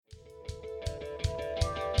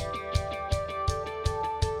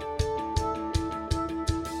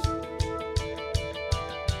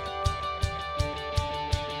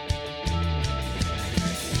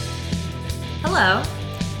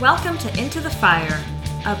Welcome to Into the Fire,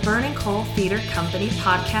 a Burning Coal Theater Company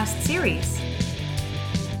podcast series.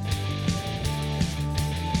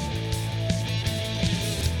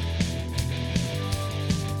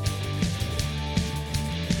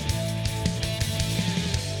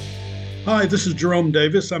 Hi, this is Jerome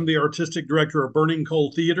Davis. I'm the artistic director of Burning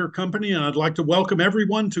Coal Theater Company, and I'd like to welcome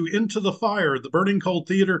everyone to Into the Fire, the Burning Coal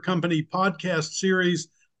Theater Company podcast series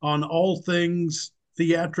on all things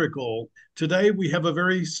theatrical. Today, we have a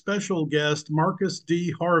very special guest, Marcus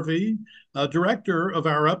D. Harvey, director of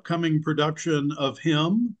our upcoming production of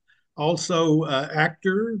Him, also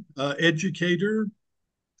actor, educator,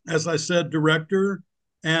 as I said, director,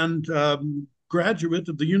 and graduate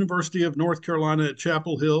of the University of North Carolina at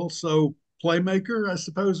Chapel Hill. So, playmaker, I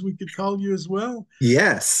suppose we could call you as well.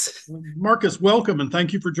 Yes. Marcus, welcome and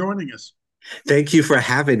thank you for joining us. Thank you for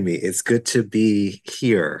having me. It's good to be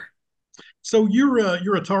here. So you're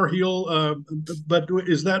a Tar Heel, but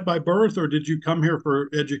is that by birth or did you come here for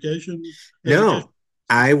education? Education. No,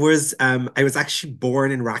 I was actually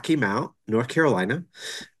born in Rocky Mount, North Carolina.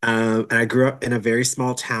 And I grew up in a very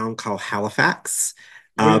small town called Halifax.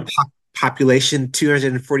 Oh yeah. Population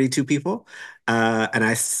 242 people. And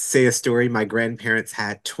I say a story. My grandparents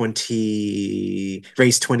had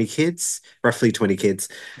raised 20 kids, roughly 20 kids.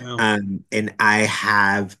 Wow. And I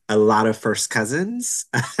have a lot of first cousins,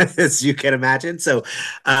 as you can imagine. So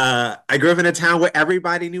I grew up in a town where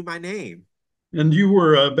everybody knew my name. And you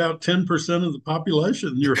were about 10% of the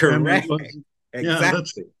population. Your family Correct. was. Yeah,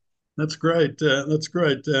 Exactly. that's great. That's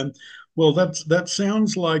great. Well, that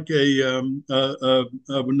sounds like a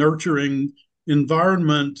nurturing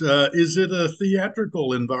environment. Is it a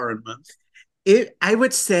theatrical environment? I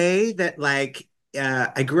would say that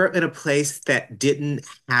I grew up in a place that didn't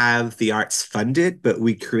have the arts funded, but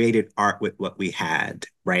we created art with what we had,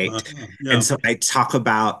 right? Yeah. And so I talk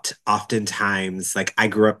about oftentimes like I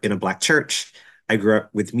grew up in a Black church. I grew up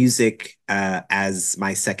with music as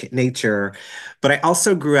my second nature, but I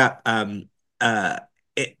also grew up.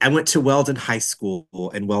 I went to Weldon High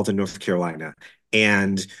School in Weldon, North Carolina,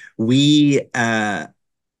 and we uh,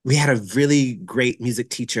 we had a really great music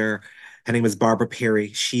teacher. Her name was Barbara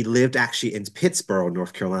Perry. She lived actually in Pittsboro,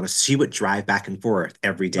 North Carolina. She would drive back and forth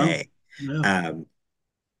every Well, day yeah. um,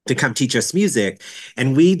 to come teach us music.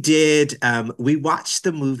 And we watched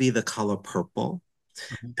the movie The Color Purple,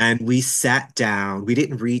 and we sat down. We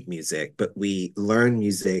didn't read music, but we learned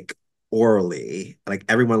music orally. Like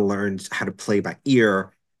everyone learned how to play by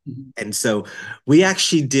ear. Mhm. And so we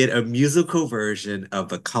actually did a musical version of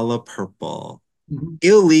The Color Purple Mhm.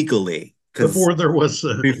 illegally because Before there was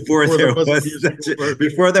before before there there was a was musical version.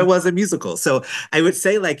 before there was a musical. So I would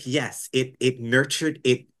say like yes, it nurtured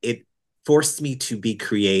it forced me to be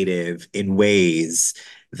creative in ways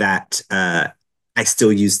that I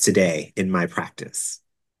still use today in my practice.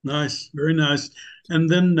 Nice, very nice. And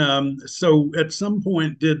then, so at some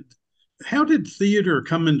point, did how did theater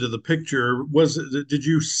come into the picture? Was it, did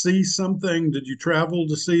you see something? Did you travel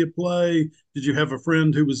to see a play? Did you have a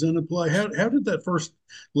friend who was in a play? How did that first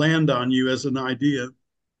land on you as an idea?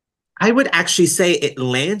 I would actually say it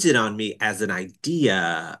landed on me as an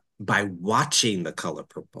idea by watching The Color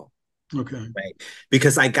Purple, Okay, right?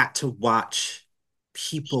 Because I got to watch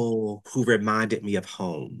people who reminded me of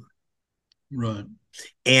home. right.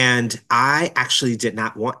 And I actually did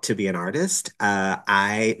not want to be an artist.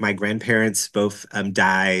 My grandparents both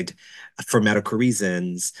died for medical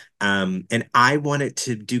reasons, and I wanted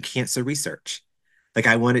to do cancer research. Like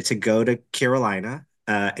I wanted to go to Carolina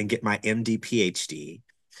and get my MD, PhD.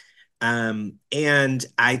 And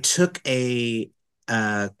I took a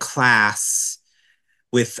class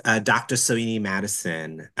with Dr. Soini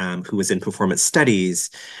Madison, who was in performance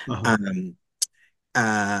studies. Uh-huh. Um,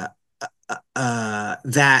 uh,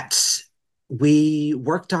 that we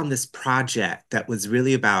worked on this project that was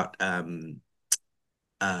really about a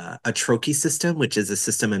trochee system, which is a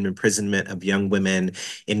system of imprisonment of young women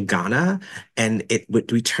in Ghana. And it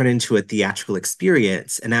would we turn into a theatrical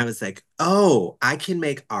experience. And I was like, oh, I can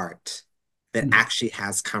make art that actually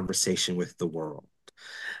has conversation with the world.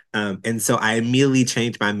 And so I immediately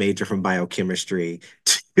changed my major from biochemistry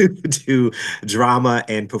to drama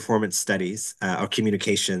and performance studies or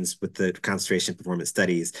communications with the concentration performance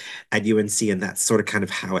studies at UNC. And that's sort of kind of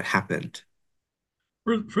how it happened.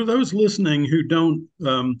 For those listening who don't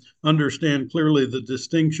understand clearly the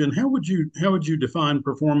distinction, how would you define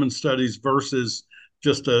performance studies versus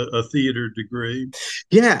just a theater degree?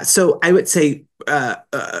 Yeah. So I would say uh,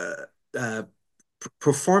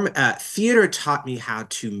 theater taught me how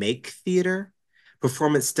to make theater,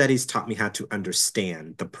 Performance studies taught me how to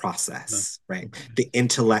understand the Yeah. process, right? Okay. The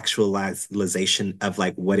intellectualization of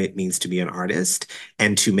like what it means to be an artist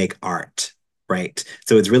and to make art, right?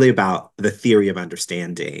 So it's really about the theory of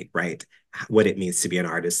understanding, right? What it means to be an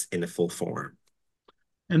artist in a full form.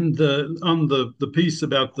 And on the piece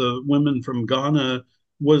about the women from Ghana,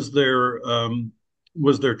 was there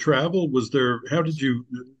was there travel? Was there how did you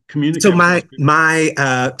So communicate with those my people? my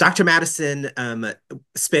Dr. Madison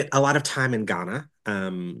spent a lot of time in Ghana.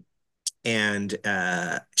 And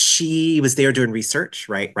she was there doing research,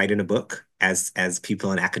 right? Writing a book, as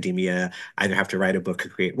people in academia either have to write a book or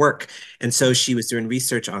create work. And so she was doing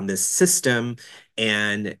research on this system,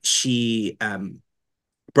 and she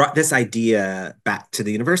brought this idea back to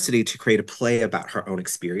the university to create a play about her own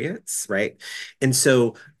experience, right? And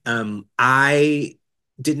so I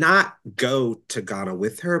did not go to Ghana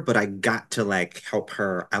with her, but I got to like help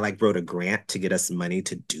her. I like wrote a grant to get us money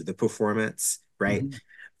to do the performance, right? Mhm.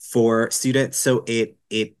 For students. So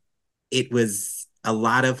it was a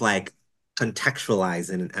lot of like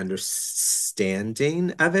contextualizing and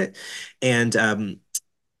understanding of it. And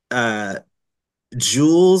uh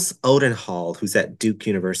Jules Odenhall, who's at Duke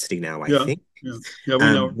University now, I Yeah, think, yeah, yeah. We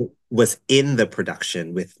know. was in the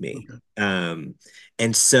production with me. Okay.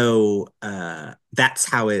 And so that's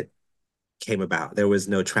how it came about. There was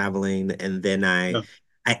no traveling. And then Yeah,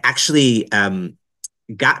 I actually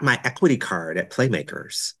got my equity card at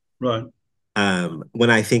Playmakers right. when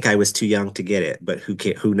I think I was too young to get it, but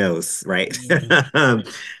who knows, right? Yeah. um,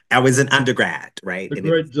 I was an undergrad, right? The And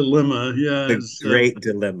it was great dilemma, yeah, the is great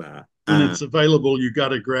dilemma. when it's available, you got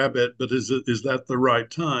to grab it, but is that the right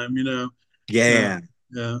time? Uh, Yeah.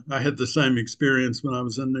 yeah, I had the same experience when I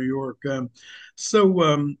was in New York. So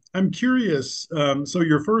I'm curious. So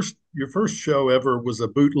your first show ever was a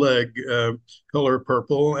bootleg Color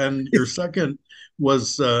Purple, and your second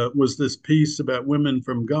was this piece about women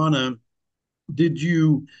from Ghana. Did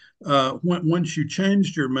you once you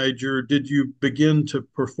changed your major, did you begin to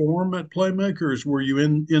perform at Playmakers? Were you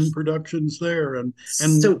in productions there, and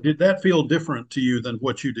So did that feel different to you than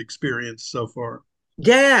what you'd experienced so far?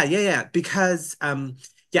 yeah. Because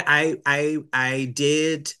yeah, I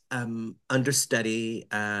did understudy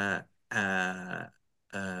uh uh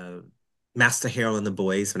Master Harold and the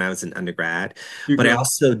Boys when I was in undergrad, You but I go.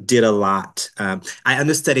 also did a lot. I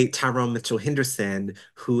understudied Tyrone Mitchell Henderson,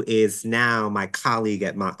 who is now my colleague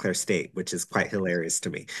at Montclair State, which is quite hilarious to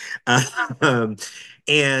me. Um,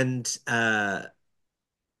 and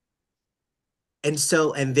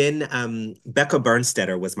and then Becca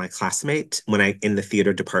Bernstetter was my classmate when I in the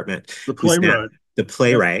theater department, The who's now playwright. the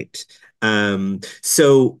Yep. playwright.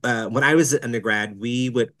 So when I was an undergrad, we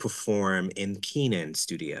would perform in Keenan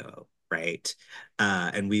Studio, right?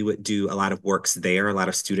 And we would do a lot of works there, a lot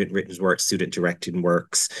of student written works, student directed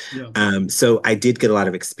works. Yeah. So I did get a lot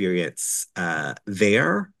of experience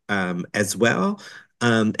there as well.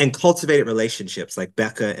 And cultivated relationships like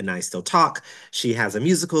Becca and I still talk. She has a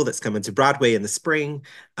musical that's coming to Broadway in the spring,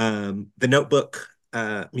 the Notebook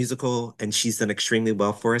musical, and she's done extremely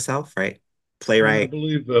well for herself, right? And I Playwright.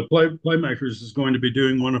 believe Playmakers is going to be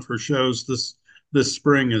doing one of her shows this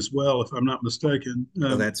spring as well, if I'm not mistaken.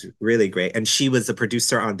 Oh, that's really great. And she was a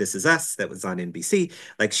producer on This Is Us that was on NBC.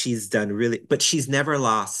 Like she's done really, but she's never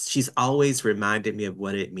lost. She's always reminded me of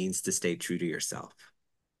what it means to stay true to yourself,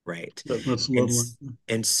 right? That's And lovely.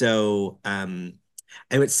 and so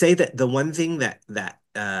I would say that the one thing that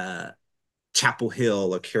Chapel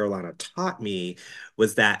Hill or Carolina taught me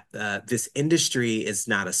was that this industry is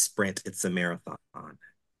not a sprint, it's a marathon,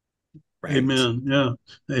 right? Amen. Yeah.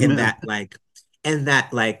 And Amen. that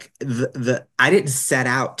like the I didn't set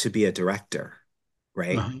out to be a director,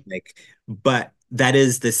 right? Uh-huh. Like, but that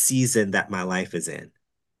is the season that my life is in,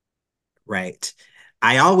 right?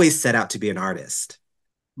 I always set out to be an artist.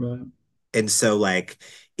 Right. And so like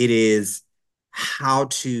it is how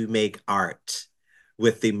to make art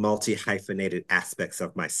with the multi-hyphenated aspects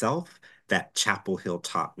of myself that Chapel Hill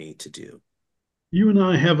taught me to do. You and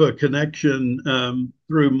I have a connection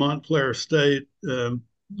through Montclair State.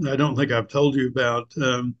 I don't think I've told you about.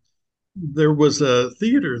 There was a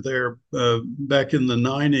theater there back in the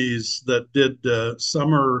 90s that did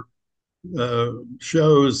summer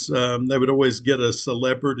shows. They would always get a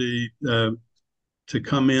celebrity to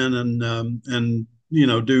come in and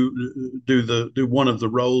do one of the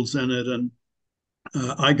roles in it. And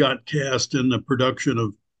I got cast in the production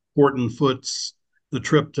of Horton Foote's The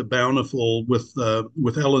Trip to Bountiful with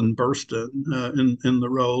Ellen Burstyn in the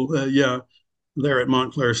role. Yeah, there at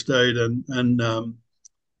Montclair State, and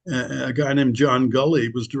a guy named John Gully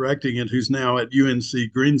was directing it, who's now at UNC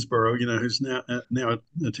Greensboro, who's now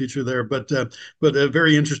a teacher there. But a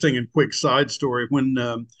very interesting and quick side story. When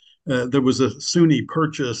there was a SUNY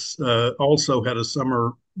Purchase, also had a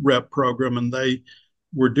summer rep program, and they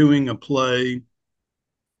were doing a play.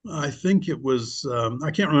 I think it was I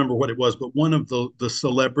can't remember what it was, but one of the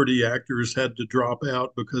celebrity actors had to drop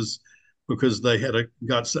out because they had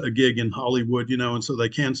got a gig in Hollywood, and so they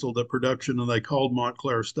canceled the production, and they called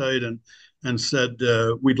Montclair State and said,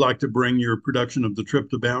 we'd like to bring your production of The Trip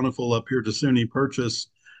to Bountiful up here to SUNY Purchase.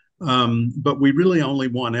 But we really only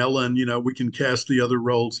want Ellen, we can cast the other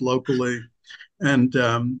roles locally. And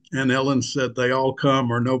Ellen said they all come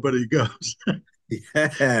or nobody goes.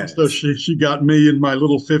 So Yes. she got me in my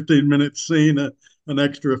little 15-minute scene, an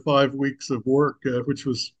extra 5 weeks of work, which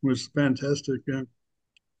was fantastic.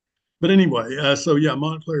 But anyway, so yeah,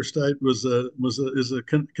 Montclair State is a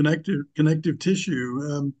connective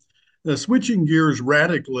tissue. Switching gears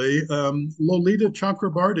radically, Lolita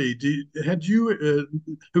Chakrabarty,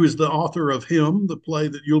 who is the author of Him, the play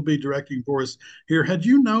that you'll be directing for us here, had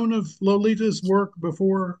you known of Lolita's work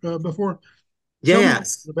before? Tell me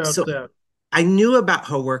Yes. about So that. I knew about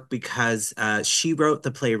her work because she wrote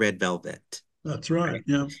the play Red Velvet. That's right. Right.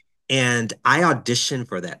 Yeah, And I auditioned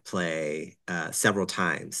for that play several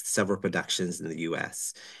times, several productions in the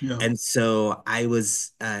US. yeah. And so I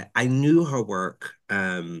knew her work,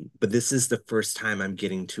 but this is the first time I'm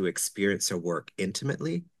getting to experience her work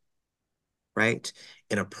intimately, right?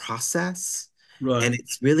 In a process. Right. And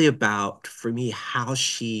it's really about, for me, how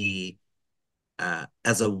she,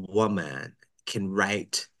 as a woman, can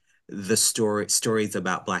write the stories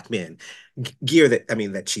about Black men. Gear that, I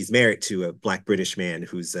mean, that she's married to a Black British man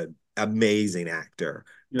who's an amazing actor.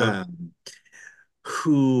 Yeah. Um,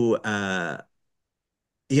 who And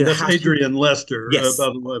that's how she Adrian Lester, yes. by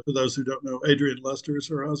the way, for those who don't know. Adrian Lester is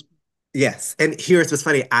her husband. Yes. And here's what's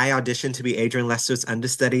funny. I auditioned to be Adrian Lester's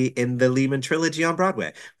understudy in the Lehman trilogy on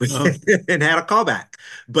Broadway Uh, and had a callback.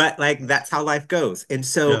 But like that's how life goes. And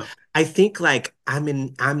so yeah. I think like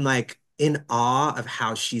I'm like in awe of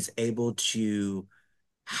how she's able to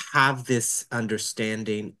have this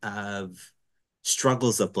understanding of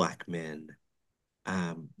struggles of Black men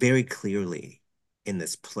very clearly in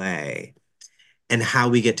this play and how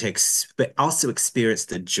we get to also experience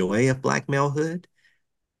the joy of Black malehood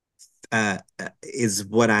is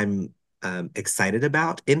what I'm excited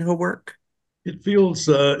about in her work. It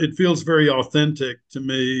feels very authentic to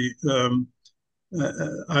me.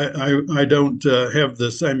 I don't have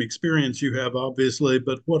the same experience you have, obviously,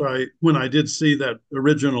 but when I did see that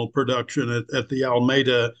original production at the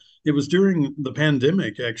Almeida, it was during the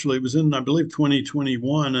pandemic. Actually, it was in, I believe,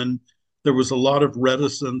 2021, and there was a lot of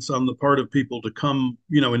reticence on the part of people to come,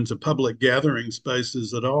 into public gathering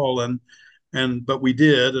spaces at all, and but we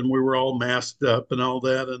did, and we were all masked up and all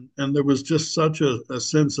that, and there was just such a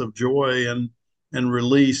sense of joy and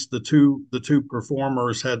release. The two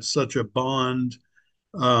performers had such a bond,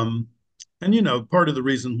 um, and part of the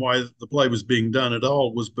reason why the play was being done at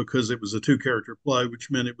all was because it was a two-character play,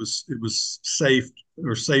 which meant it was safe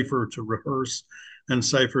or safer to rehearse and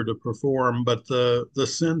safer to perform. But the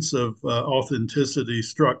sense of authenticity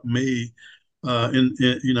struck me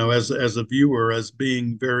as a viewer as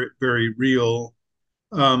being very very real.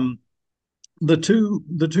 Um, the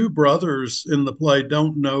two brothers in the play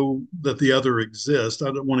don't know that the other exists.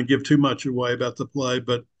 I don't want to give too much away about the play,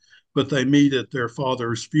 but they meet at their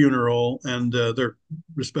father's funeral and their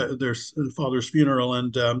father's funeral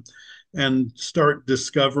and start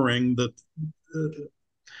discovering that.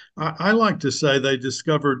 I like to say they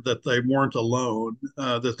discovered that they weren't alone,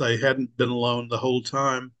 that they hadn't been alone the whole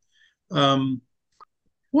time. Um,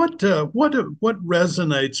 what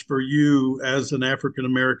resonates for you as an African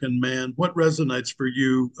American man? What resonates for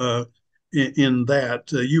you in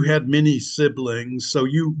that you had many siblings, so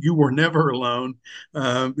you were never alone.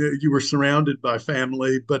 You were surrounded by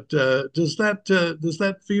family, but does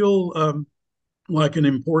that feel like an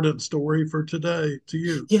important story for today to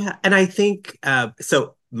you? Yeah, and I think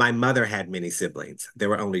so. My mother had many siblings. There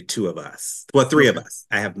were only two of us. Well, three of Okay, us.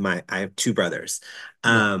 I have two brothers.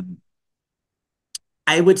 yeah, Um,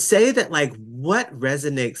 I would say that like what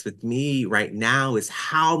resonates with me right now is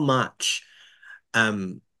how much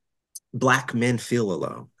um Black men feel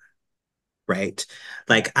alone, right?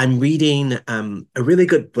 Like I'm reading a really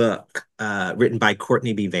good book written by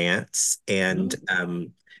Courtney B. Vance and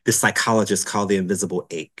this psychologist called The Invisible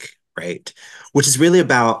Ache, right? Which is really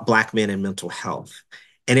about Black men and mental health.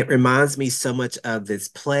 And it reminds me so much of this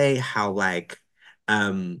play, how like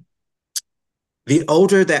um The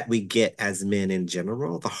older that we get as men in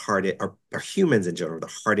general, the harder, or humans in general, the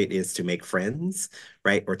harder it is to make friends,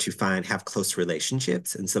 right? Or to have close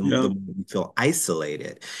relationships. And so Yeah. the more we feel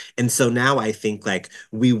isolated. And so now I think like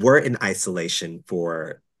we were in isolation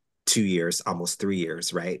for 2 years, almost 3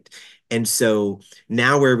 years, right? And so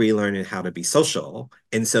now we're relearning how to be social.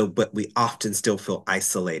 And so, but we often still feel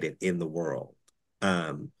isolated in the world.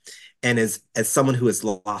 Um, and as someone who has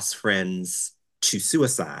lost friends to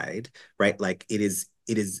suicide, right? Like it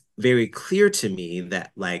is very clear to me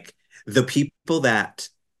that like the people that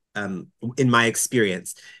in my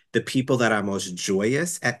experience, the people that are most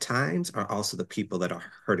joyous at times are also the people that are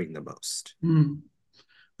hurting the most. Mm.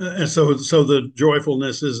 And so the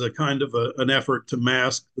joyfulness is a kind of an effort to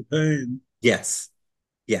mask the pain. Yes.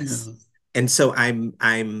 Yes. Yeah. And so and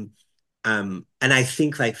I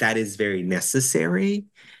think like that is very necessary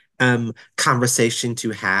conversation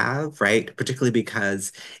to have, right? Particularly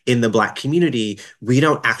because in the Black community, we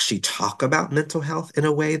don't actually talk about mental health in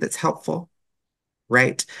a way that's helpful,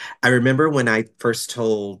 right? I remember when I first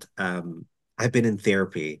told, I've been in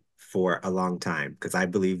therapy for a long time because I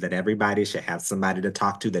believe that everybody should have somebody to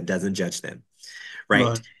talk to that doesn't judge them, right?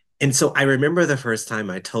 Right. And so I remember the first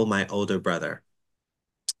time I told my older brother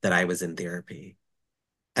that I was in therapy.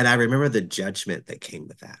 And I remember the judgment that came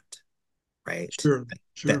with that, right? Sure. That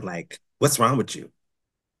Sure. like, what's wrong with you?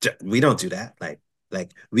 We don't do that. Like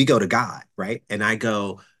we go to God, right? And I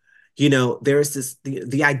go, there's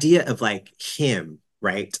the idea of like him,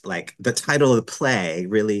 right? Like the title of the play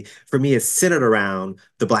really for me is centered around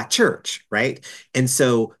the Black church, right? And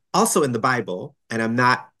so also in the Bible, and I'm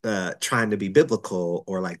not trying to be biblical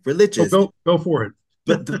or like Oh, religious, go for it.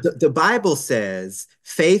 but the Bible says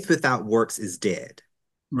faith without works is dead,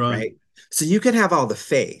 Right. right? So you can have all the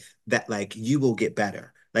faith that like you will get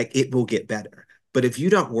better, like it will get better. But if you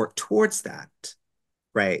don't work towards that,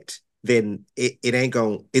 right, then it ain't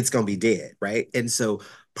going, it's going to be dead, right? And so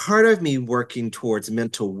part of me working towards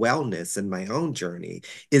mental wellness in my own journey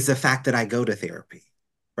is the fact that I go to therapy,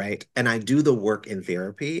 right? And I do the work in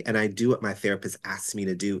therapy and I do what my therapist asks me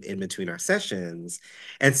to do in between our sessions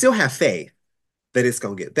and still have faith that it's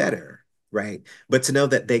going to get better, right? But to know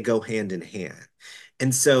that they go hand in hand.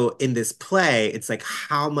 And so in this play, it's like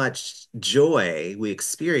how much joy we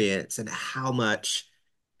experience and how much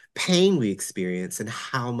pain we experience and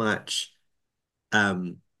how much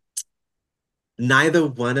um, neither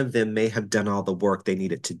one of them may have done all the work they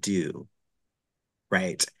needed to do,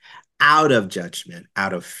 right? Out of judgment,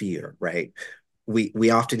 out of fear, right? We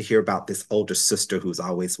often hear about this older sister who's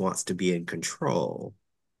always wants to be in control,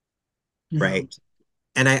 Yeah. right?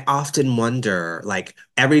 And I often wonder, like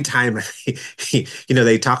every time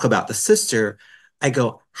they talk about the sister, I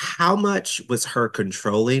go, how much was her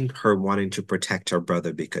controlling, her wanting to protect her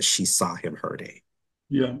brother because she saw him hurting?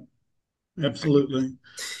 Yeah. Right? Absolutely.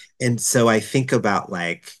 And so I think about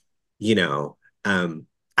like, you know, I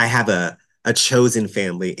have a chosen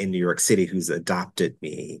family in New York City who's adopted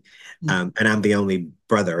me, and I'm the only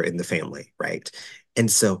brother in the family, right?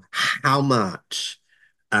 And so how much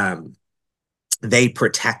um, they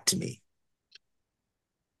protect me,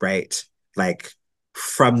 right? Like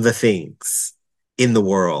from the things in the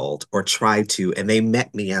world or try to, and they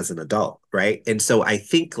met me as an adult, right? And so I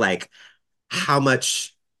think like how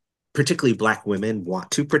much particularly Black women want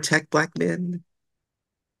to protect Black men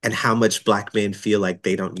and how much Black men feel like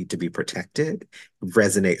they don't need to be protected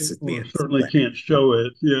resonates with me Or in this certainly play. can't show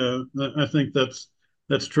it. Yeah. I think that's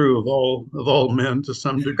true of all men to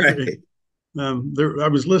some degree. Right. I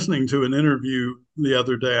was listening to an interview the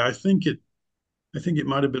other day. I think it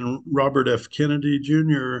might have been Robert F. Kennedy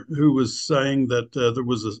Jr., who was saying that there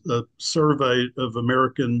was a survey of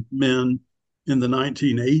American men in the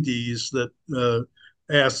 1980s that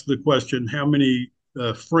asked the question, how many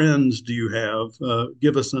friends do you have?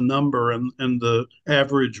 Give us a number. And the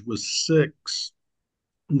average was six.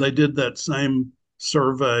 And they did that same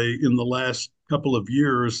survey in the last couple of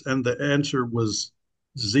years, and the answer was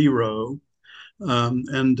zero.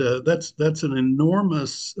 And that's an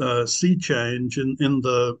enormous sea change in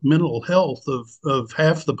the mental health of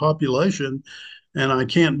half the population. And I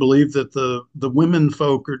can't believe that the women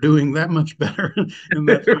folk are doing that much better in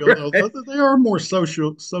that field. Right. Although they are more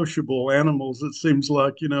sociable animals, it seems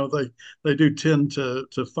like they do tend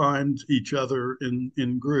to find each other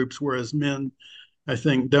in groups, whereas men I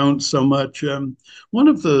think don't so much. One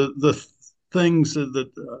of the things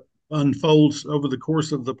that unfolds over the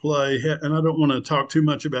course of the play, and I don't want to talk too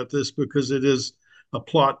much about this because it is a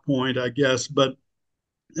plot point, I guess, but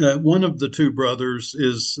one of the two brothers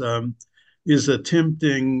is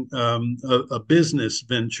attempting a business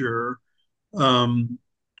venture, um,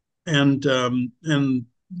 and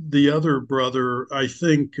the other brother, I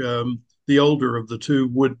think, the older of the two,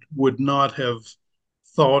 would not have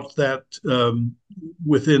thought that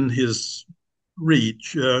within his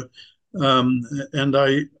reach. And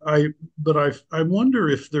but I wonder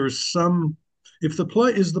if there's some, if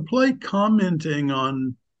the play commenting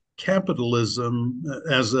on capitalism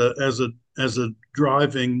as a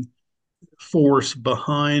driving force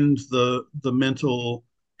behind the mental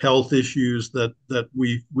health issues that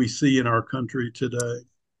we see in our country today.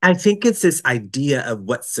 I think it's this idea of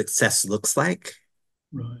what success looks like,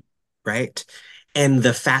 Right. right? And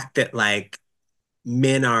the fact that like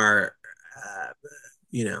men are,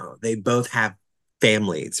 they both have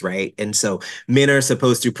families, right? And so men are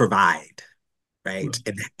supposed to provide, right?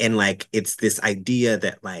 Right. And like it's this idea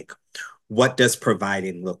that like what does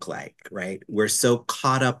providing look like, right? We're so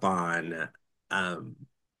caught up on um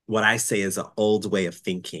what I say is an old way of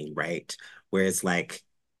thinking, right? Where it's like,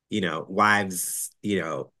 wives,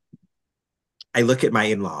 I look at my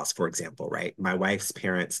in-laws, for example, right? My wife's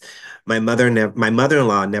parents, my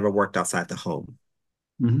mother-in-law never worked outside the home,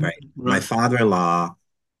 Mm-hmm. right? My Right. father-in-law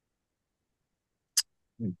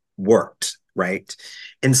worked, right?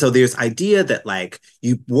 And so there's idea that like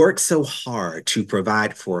you work so hard to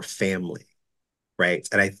provide for a family, right?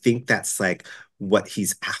 And I think that's like what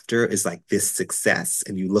he's after is like this success.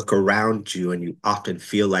 And you look around you and you often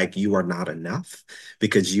feel like you are not enough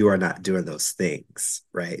because you are not doing those things,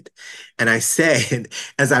 right? And I said,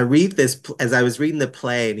 as I was reading the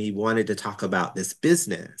play and he wanted to talk about this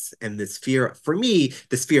business and this fear, for me,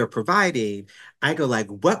 this fear of providing, I go like,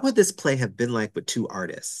 what would this play have been like with two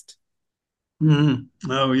artists?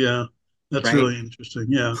 Mm-hmm. Oh yeah, that's Right? really interesting.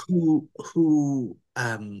 Yeah. Who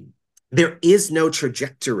there is no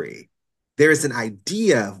trajectory. There is an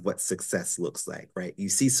idea of what success looks like, right? You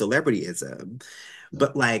see celebrityism,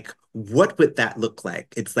 but like what would that look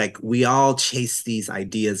like? It's like we all chase these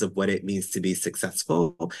ideas of what it means to be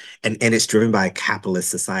successful, and it's driven by a capitalist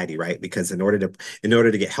society, right? Because in order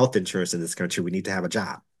to get health insurance in this country, we need to have a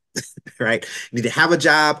job, right? You need to have a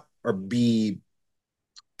job or be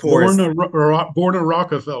poor as Born a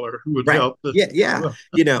Rockefeller would right. help this. Yeah,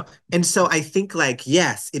 yeah. And so I think like,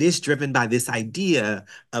 yes, it is driven by this idea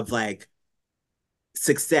of like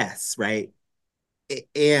success, right?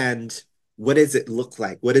 And what does it look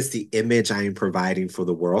like? What is the image I am providing for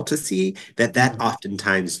the world to see? That Yeah.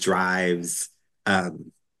 oftentimes drives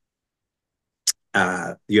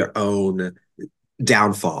your own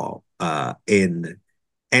downfall in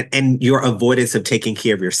and your avoidance of taking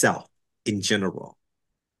care of yourself in general.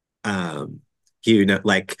 Um,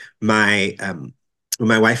 like when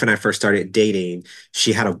my wife and I first started dating,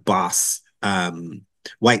 she had a boss,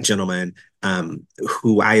 white gentleman,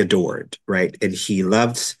 who I adored, right? And he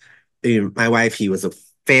loved my wife. He was a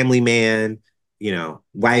family man,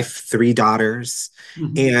 wife, three daughters,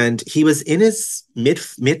 Mm-hmm. and he was in his mid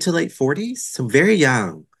to late 40s, so very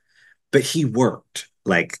young, but he worked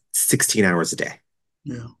like 16 hours a day,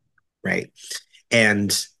 Yeah. right?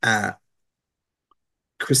 And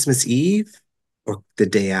Christmas Eve or the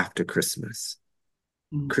day after Christmas.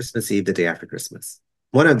 Mm-hmm. Christmas Eve, the day after Christmas.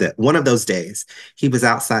 One of those days, he was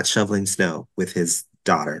outside shoveling snow with his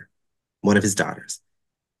daughter, one of his daughters,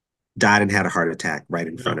 died and had a heart attack right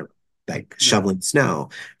in Yeah. front of him, like Yeah. shoveling snow.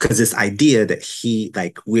 Because this idea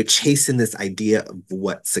that we're chasing this idea of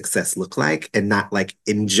what success looked like and not like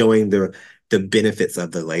enjoying the benefits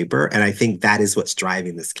of the labor. And I think that is what's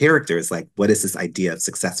driving this character is like, what is this idea of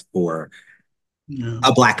success for Yeah.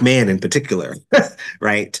 a black man in particular,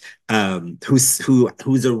 right?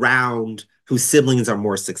 Who's around, whose siblings are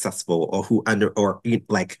more successful, or who under or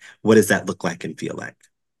like what does that look like and feel like?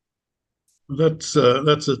 That's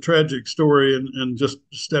a tragic story, and just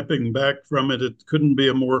stepping back from it, it couldn't be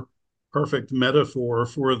a more perfect metaphor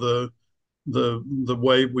for the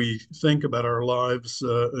way we think about our lives.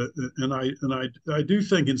 And I do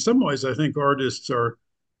think, in some ways, I think artists are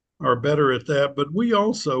better at that. But we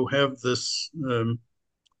also have this,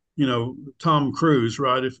 Tom Cruise,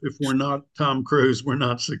 right? If we're not Tom Cruise, we're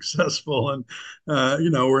not successful. And,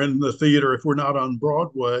 we're in the theater if we're not on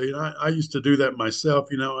Broadway. And I used to do that myself.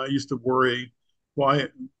 I used to worry, why,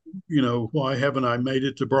 why haven't I made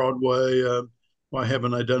it to Broadway? Why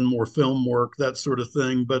haven't I done more film work? That sort of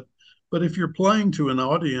thing. But if you're playing to an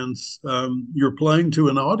audience, you're playing to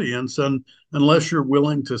an audience, and unless you're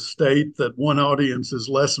willing to state that one audience is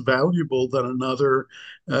less valuable than another,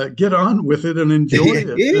 get on with it and enjoy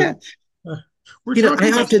it. Yeah. And uh, we're talking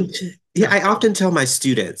I about often, yeah, yeah, I often tell my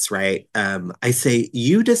students, right? I say,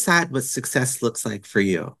 you decide what success looks like for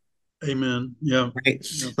you, amen. Yeah, right?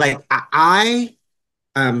 yeah, Like I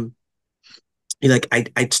um, like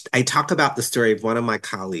I talk about the story of one of my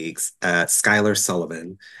colleagues, Skylar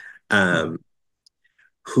Sullivan, Yeah. um,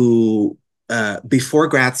 who before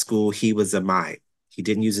grad school he was a mime. He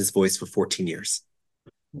didn't use his voice for 14 years.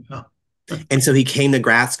 Yeah. And so he came to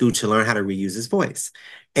grad school to learn how to reuse his voice.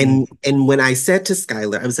 Mm. And when I said to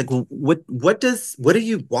Skylar, I was like, well, what do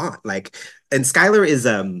you want? Like, and Skylar is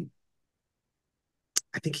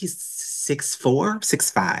I think he's 6'4",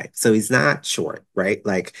 6'5". So he's not short, right?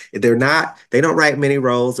 Like they don't write many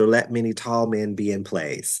roles or let many tall men be in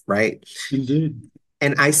plays, right? Indeed.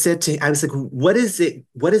 And I was like, what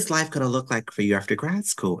is life going to look like for you after grad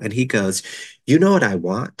school? And he goes, you know what I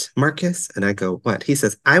want, Marcus? And I go, what? He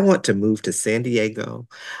says, I want to move to San Diego.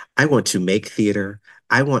 I want to make theater.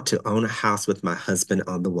 I want to own a house with my husband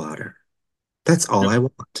on the water. That's all Yeah. I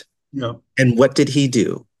want. Yeah. And what did he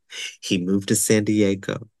do? He moved to San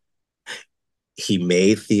Diego. He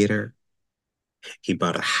made theater. He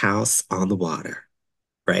bought a house on the water,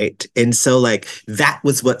 right? And so like that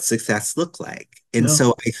was what success looked like. And Yeah.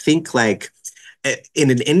 so I think like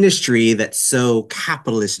in an industry that's so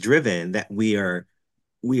capitalist driven that we are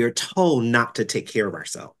told not to take care of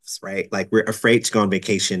ourselves, right? Like we're afraid to go on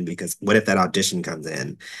vacation because what if that audition comes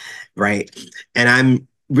in, right? And I'm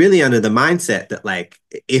really under the mindset that like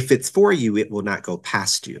if it's for you, it will not go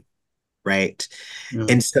past you, right? Yeah.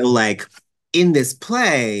 And so like in this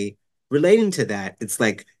play, relating to that, it's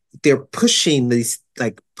like they're pushing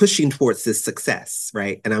towards this success,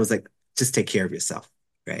 right? And I was like, just take care of yourself,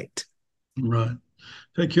 right? Right.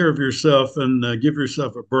 Take care of yourself and give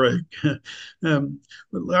yourself a break.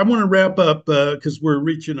 I want to wrap up because we're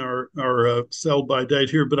reaching our sell by date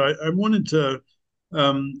here, but I wanted to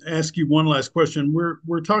ask you one last question.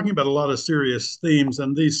 We're talking about a lot of serious themes,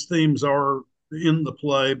 and these themes are in the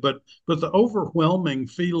play, but the overwhelming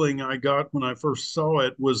feeling I got when I first saw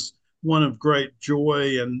it was one of great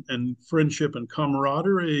joy and friendship and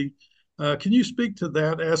camaraderie. Can you speak to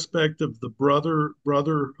that aspect of the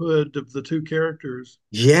brotherhood of the two characters?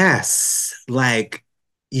 Yes, like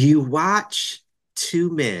you watch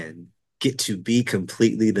two men get to be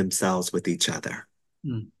completely themselves with each other.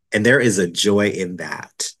 Hmm. And there is a joy in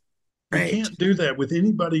that, You right? can't do that with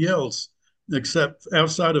anybody else except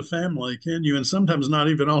outside of family, can you? And sometimes not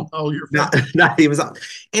even all your Not family. not even so.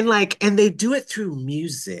 And they do it through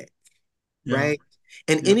music, Yeah, right?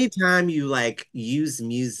 And yeah, anytime you like use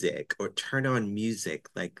music or turn on music,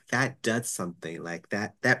 like that does something like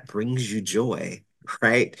that brings you joy,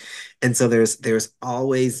 right? And so there's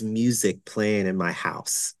always music playing in my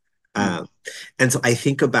house. yeah, Um, and so I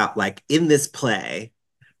think about like in this play,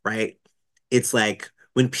 right? It's like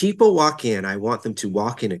when people walk in, I want them to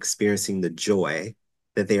walk in experiencing the joy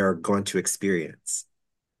that they are going to experience.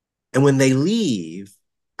 And when they leave,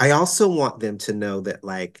 I also want them to know that,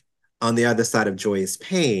 like, on the other side of joy is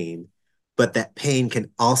pain, but that pain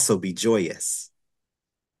can also be joyous,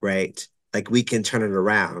 right? Like, we can turn it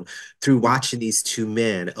around through yeah, watching these two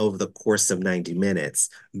men over the course of 90 minutes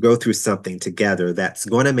go through something together that's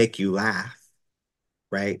going to make you laugh,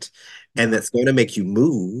 right? And yeah. that's going to make you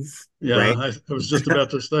move, Yeah, right? I was just about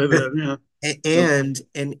to say that. Yeah, yep,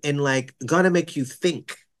 And like gonna make you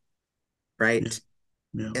think, yeah, right?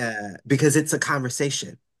 yeah. Because it's a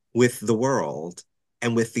conversation with the world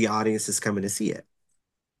and with the audiences coming to see it.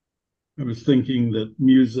 I was thinking that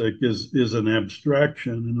music is an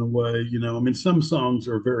abstraction in a way. I mean, some songs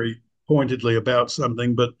are very pointedly about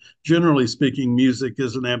something, but generally speaking, music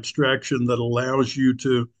is an abstraction that allows you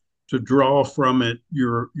to draw from it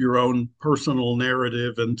your own personal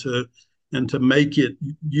narrative and to make it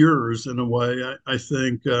yours in a way. I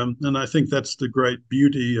think, and I think that's the great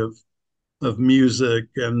beauty of music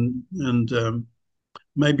and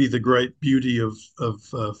maybe the great beauty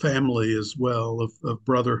of family as well, of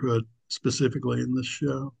brotherhood specifically in this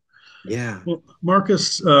show. Yeah. Well,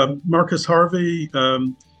 Marcus Harvey,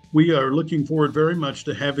 we are looking forward very much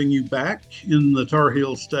to having you back in the Tar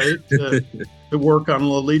Heel State to work on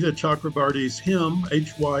Lolita Chakrabarty's Hymn,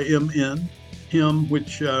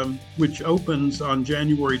 which opens on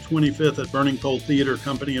January 25th at Burning Coal Theater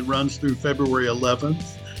Company and runs through February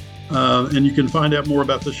 11th. And you can find out more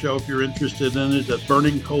about the show if you're interested in it at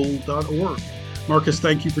burningcoal.org. Marcus,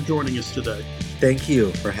 thank you for joining us today. Thank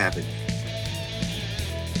you for having me.